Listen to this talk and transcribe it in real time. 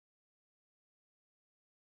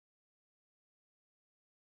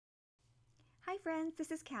Hi friends,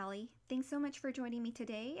 this is Callie. Thanks so much for joining me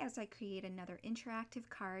today as I create another interactive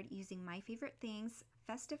card using My Favorite Things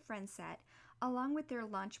Festive Friend Set along with their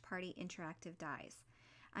launch party interactive dies.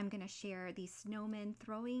 I'm going to share these snowmen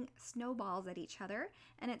throwing snowballs at each other,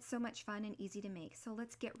 and it's so much fun and easy to make, so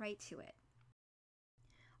let's get right to it.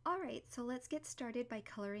 Alright, so let's get started by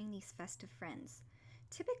coloring these festive friends.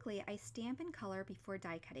 Typically, I stamp and color before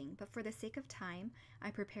die cutting, but for the sake of time, I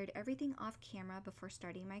prepared everything off camera before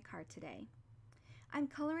starting my card today. I'm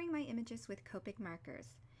coloring my images with Copic markers,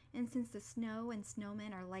 and since the snow and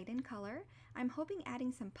snowmen are light in color, I'm hoping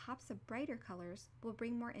adding some pops of brighter colors will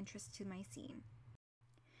bring more interest to my scene.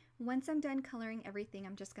 Once I'm done coloring everything,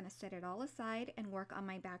 I'm just going to set it all aside and work on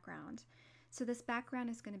my background. So this background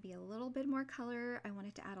is going to be a little bit more color. I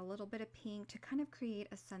wanted to add a little bit of pink to kind of create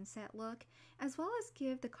a sunset look, as well as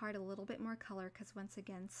give the card a little bit more color because once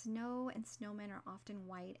again, snow and snowmen are often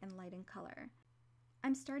white and light in color.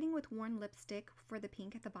 I'm starting with worn lipstick for the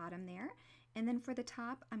pink at the bottom there, and then for the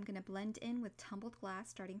top, I'm going to blend in with tumbled glass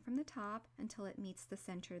starting from the top until it meets the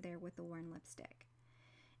center there with the worn lipstick.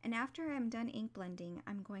 And after I'm done ink blending,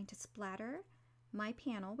 I'm going to splatter my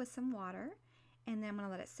panel with some water, and then I'm going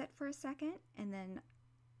to let it sit for a second, and then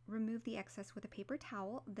remove the excess with a paper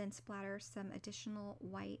towel, then splatter some additional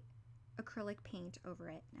white acrylic paint over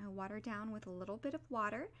it. Now water down with a little bit of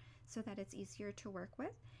water so that it's easier to work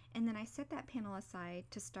with, and then I set that panel aside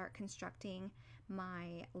to start constructing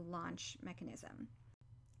my launch mechanism.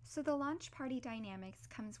 So the launch party dynamics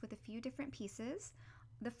comes with a few different pieces.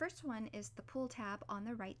 The first one is the pull tab on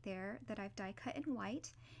the right there that I've die cut in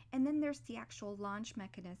white, and then there's the actual launch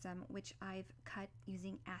mechanism which I've cut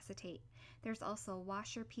using acetate. There's also a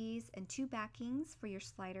washer piece and two backings for your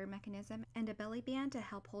slider mechanism and a belly band to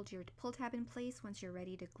help hold your pull tab in place once you're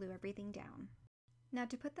ready to glue everything down. Now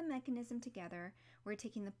to put the mechanism together, we're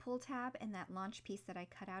taking the pull tab and that launch piece that I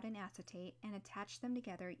cut out in acetate and attach them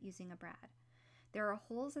together using a brad. There are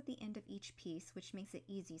holes at the end of each piece, which makes it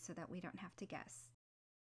easy so that we don't have to guess.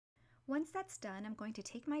 Once that's done, I'm going to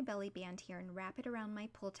take my belly band here and wrap it around my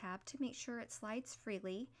pull tab to make sure it slides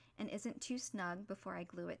freely and isn't too snug before I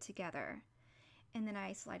glue it together. And then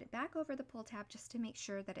I slide it back over the pull tab just to make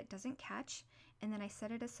sure that it doesn't catch, and then I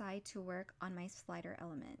set it aside to work on my slider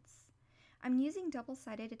elements. I'm using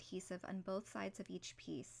double-sided adhesive on both sides of each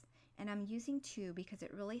piece, and I'm using two because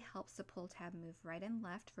it really helps the pull tab move right and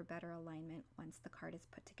left for better alignment once the card is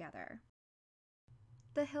put together.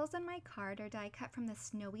 The hills on my card are die cut from the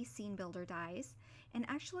Snowy Scene Builder dies and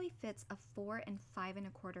actually fits a 4 and 5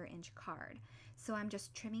 1/4 inch card. So I'm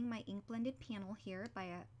just trimming my ink blended panel here by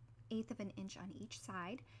 1/8 of an inch on each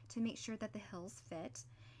side to make sure that the hills fit.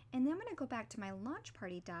 And then I'm going to go back to my launch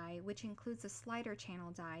party die, which includes a slider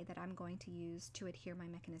channel die that I'm going to use to adhere my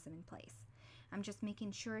mechanism in place. I'm just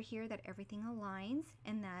making sure here that everything aligns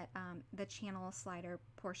and that the channel slider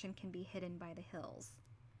portion can be hidden by the hills.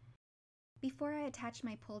 Before I attach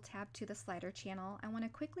my pull tab to the slider channel, I want to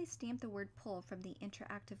quickly stamp the word pull from the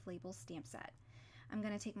interactive labels stamp set. I'm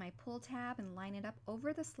going to take my pull tab and line it up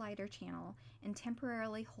over the slider channel and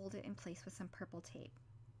temporarily hold it in place with some purple tape.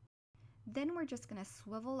 Then we're just going to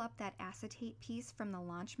swivel up that acetate piece from the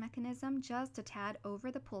launch mechanism just a tad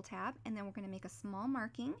over the pull tab, and then we're going to make a small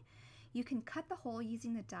marking. You can cut the hole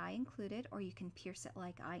using the die included, or you can pierce it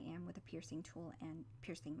like I am with a piercing tool and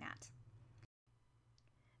piercing mat.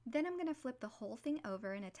 Then I'm going to flip the whole thing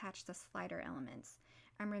over and attach the slider elements.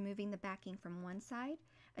 I'm removing the backing from one side,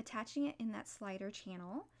 attaching it in that slider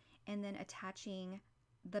channel, and then attaching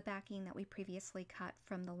the backing that we previously cut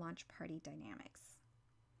from the launch party dynamics.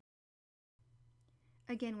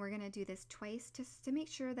 Again, we're going to do this twice just to make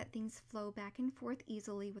sure that things flow back and forth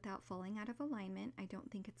easily without falling out of alignment. I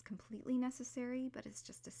don't think it's completely necessary, but it's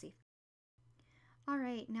just a safe.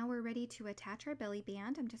 Alright, now we're ready to attach our belly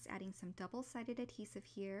band. I'm just adding some double-sided adhesive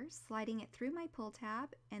here, sliding it through my pull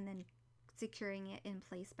tab, and then securing it in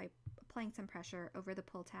place by applying some pressure over the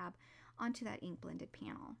pull tab onto that ink blended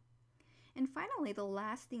panel. And finally, the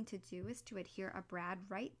last thing to do is to adhere a brad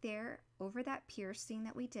right there over that piercing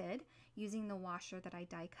that we did using the washer that I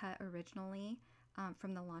die cut originally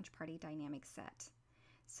from the Launch Party Dynamics set.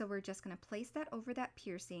 So we're just going to place that over that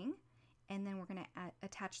piercing, and then we're going to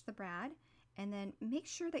attach the brad. And then make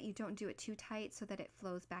sure that you don't do it too tight so that it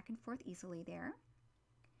flows back and forth easily there.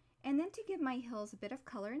 And then to give my hills a bit of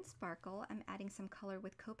color and sparkle, I'm adding some color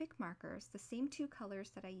with Copic markers, the same two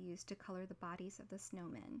colors that I used to color the bodies of the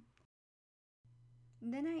snowmen.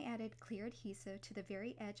 Then I added clear adhesive to the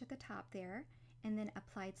very edge at the top there, and then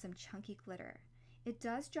applied some chunky glitter. It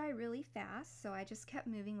does dry really fast, so I just kept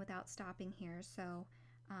moving without stopping here, so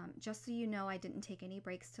just so you know, I didn't take any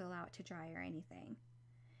breaks to allow it to dry or anything.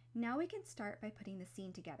 Now we can start by putting the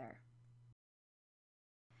scene together.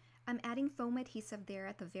 I'm adding foam adhesive there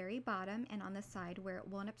at the very bottom and on the side where it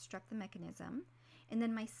won't obstruct the mechanism. And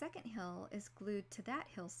then my second hill is glued to that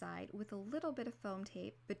hillside with a little bit of foam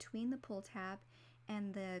tape between the pull tab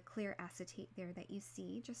and the clear acetate there that you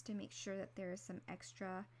see, just to make sure that there is some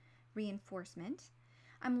extra reinforcement.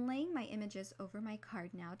 I'm laying my images over my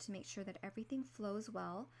card now to make sure that everything flows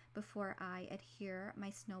well before I adhere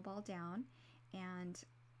my snowball down and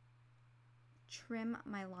trim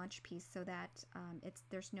my launch piece so that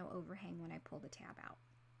there's no overhang when I pull the tab out.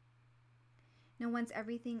 Now once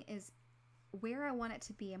everything is where I want it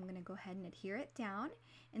to be, I'm going to go ahead and adhere it down,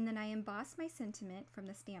 and then I emboss my sentiment from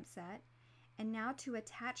the stamp set. And now to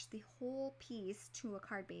attach the whole piece to a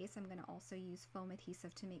card base, I'm going to also use foam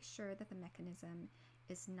adhesive to make sure that the mechanism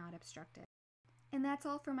is not obstructed. And that's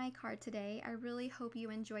all for my card today. I really hope you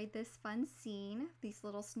enjoyed this fun scene, these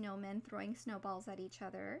little snowmen throwing snowballs at each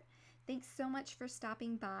other. Thanks so much for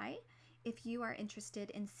stopping by. If you are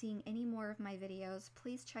interested in seeing any more of my videos,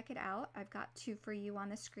 please check it out. I've got 2 for you on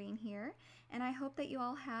the screen here, and I hope that you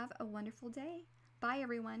all have a wonderful day. Bye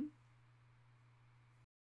everyone.